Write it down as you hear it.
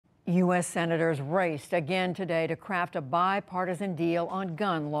U.S. senators raced again today to craft a bipartisan deal on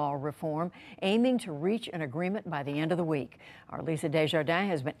gun law reform, aiming to reach an agreement by the end of the week. Our Lisa Desjardins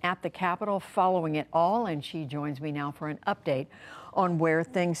has been at the Capitol following it all, and she joins me now for an update on where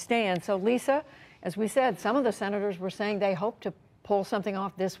things stand. So, Lisa, as we said, some of the senators were saying they hope to pull something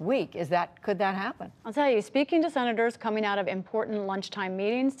off this week. Could that happen? I'll tell you, speaking to senators coming out of important lunchtime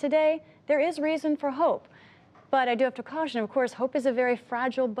meetings today, there is reason for hope. But I do have to caution, of course, hope is a very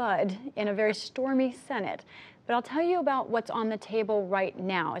fragile bud in a very stormy Senate. But I'll tell you about what's on the table right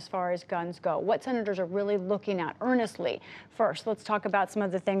now as far as guns go, what senators are really looking at earnestly. First, let's talk about some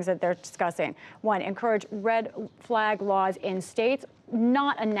of the things that they're discussing. One, encourage red flag laws in states,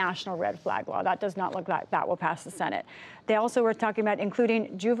 not a national red flag law. That does not look like that will pass the Senate. They also were talking about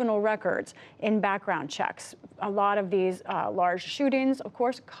including juvenile records in background checks. A lot of these large shootings, of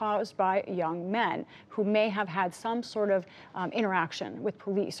course, caused by young men who may have had some sort of interaction with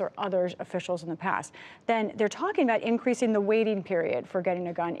police or other officials in the past. Then they're talking about increasing the waiting period for getting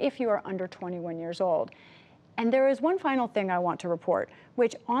a gun if you are under 21 years old. And there is one final thing I want to report,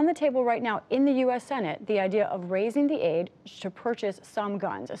 which on the table right now in the U.S. Senate, the idea of raising the age to purchase some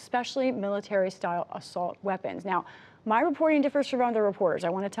guns, especially military-style assault weapons. Now, my reporting differs from other reporters, I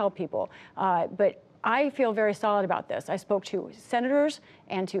want to tell people, but I feel very solid about this. I spoke to senators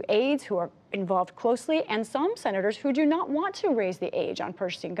and to aides who are involved closely, and some senators who do not want to raise the age on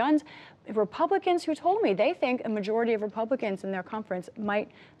purchasing guns. Republicans who told me they think a majority of Republicans in their conference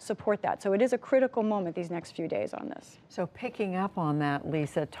might support that. So it is a critical moment these next few days on this. So picking up on that,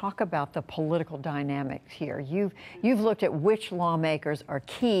 Lisa, talk about the political dynamics here. You've looked at which lawmakers are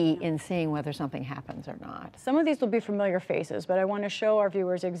key in seeing whether something happens or not. Some of these will be familiar faces, but I want to show our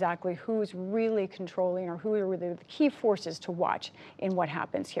viewers exactly who's really controlling or who are really the key forces to watch in what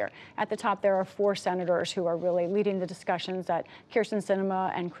happens here. At the top, there are 4 senators who are really leading the discussions, that Kyrsten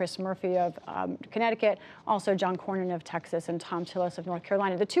Sinema and Chris Murphy of Connecticut, also John Cornyn of Texas and Tom Tillis of North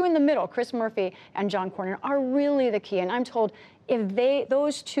Carolina. The two in the middle, Chris Murphy and John Cornyn, are really the key. And I'm told if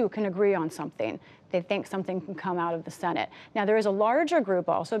those two can agree on something, they think something can come out of the Senate. Now, there is a larger group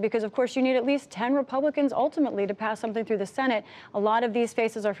also, because of course you need at least 10 Republicans ultimately to pass something through the Senate. A lot of these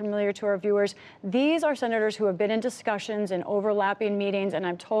faces are familiar to our viewers. These are senators who have been in discussions and overlapping meetings, and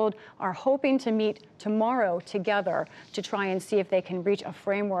I'm told are hoping to meet tomorrow together to try and see if they can reach a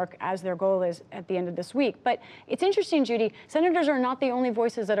framework, as their goal is at the end of this week. But it's interesting, Judy, senators are not the only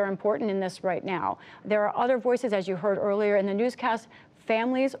voices that are important in this right now. There are other voices, as you heard earlier in the newscast,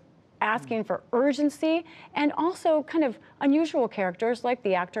 families asking for urgency, and also kind of unusual characters like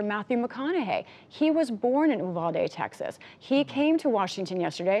the actor Matthew McConaughey. He was born in Uvalde, Texas. He came to Washington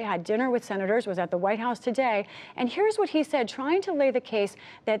yesterday, had dinner with senators, was at the White House today, and here's what he said, trying to lay the case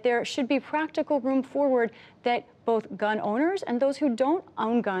that there should be practical room forward that both gun owners and those who don't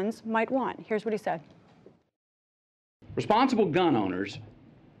own guns might want. Here's what he said. Responsible gun owners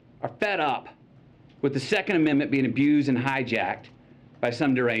are fed up with the Second Amendment being abused and hijacked by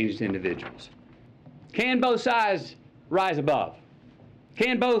some deranged individuals. Can both sides rise above?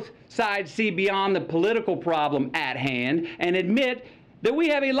 Can both sides see beyond the political problem at hand and admit that we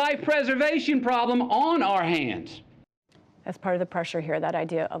have a life preservation problem on our hands? That's part of the pressure here, that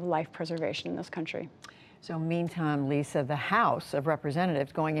idea of life preservation in this country. So meantime, Lisa, the House of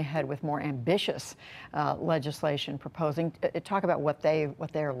Representatives going ahead with more ambitious legislation proposing. Talk about what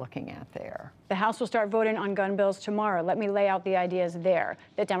they're looking at there. The House will start voting on gun bills tomorrow. Let me lay out the ideas there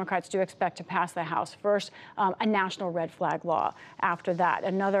that Democrats do expect to pass the House. First, a national red flag law. After that,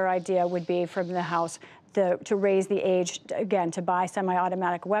 another idea would be from the House to raise the age, again, to buy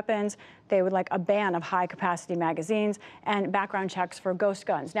semi-automatic weapons. They would like a ban of high-capacity magazines and background checks for ghost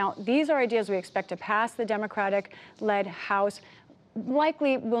guns. Now, these are ideas we expect to pass the Democratic-led House.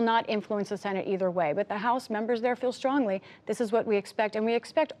 Likely will not influence the Senate either way, but the House members there feel strongly this is what we expect, and we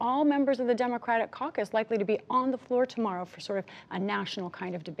expect all members of the Democratic caucus likely to be on the floor tomorrow for sort of a national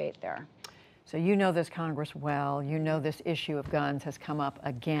kind of debate there. So you know this Congress well. You know this issue of guns has come up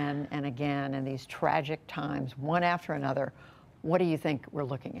again and again in these tragic times, one after another. What do you think we're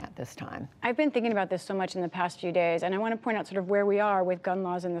looking at this time? I've been thinking about this so much in the past few days, and I want to point out sort of where we are with gun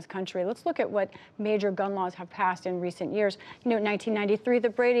laws in this country. Let's look at what major gun laws have passed in recent years. You know, 1993, the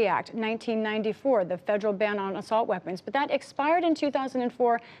Brady Act. 1994, the federal ban on assault weapons. But that expired in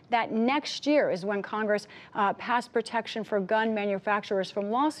 2004. That next year is when Congress passed protection for gun manufacturers from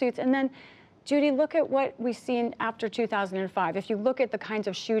lawsuits. And then, Judy, look at what we've seen after 2005. If you look at the kinds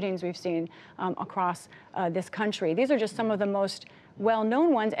of shootings we've seen across this country, these are just some of the most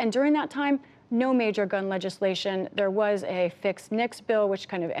well-known ones. And during that time, no major gun legislation. There was a fixed NICS bill, which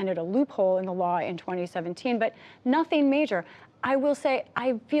kind of ended a loophole in the law in 2017, but nothing major. I will say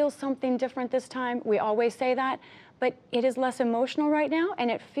I feel something different this time. We always say that, but it is less emotional right now,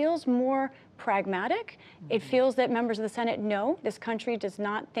 and it feels more pragmatic. It feels that members of the Senate know this country does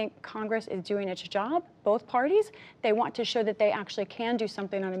not think Congress is doing its job, both parties. They want to show that they actually can do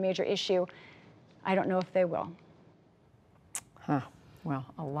something on a major issue. I don't know if they will. Well,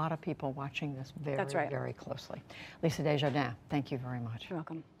 a lot of people watching this very, That's right. very closely. Lisa Desjardins, thank you very much. You're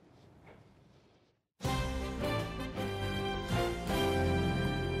welcome.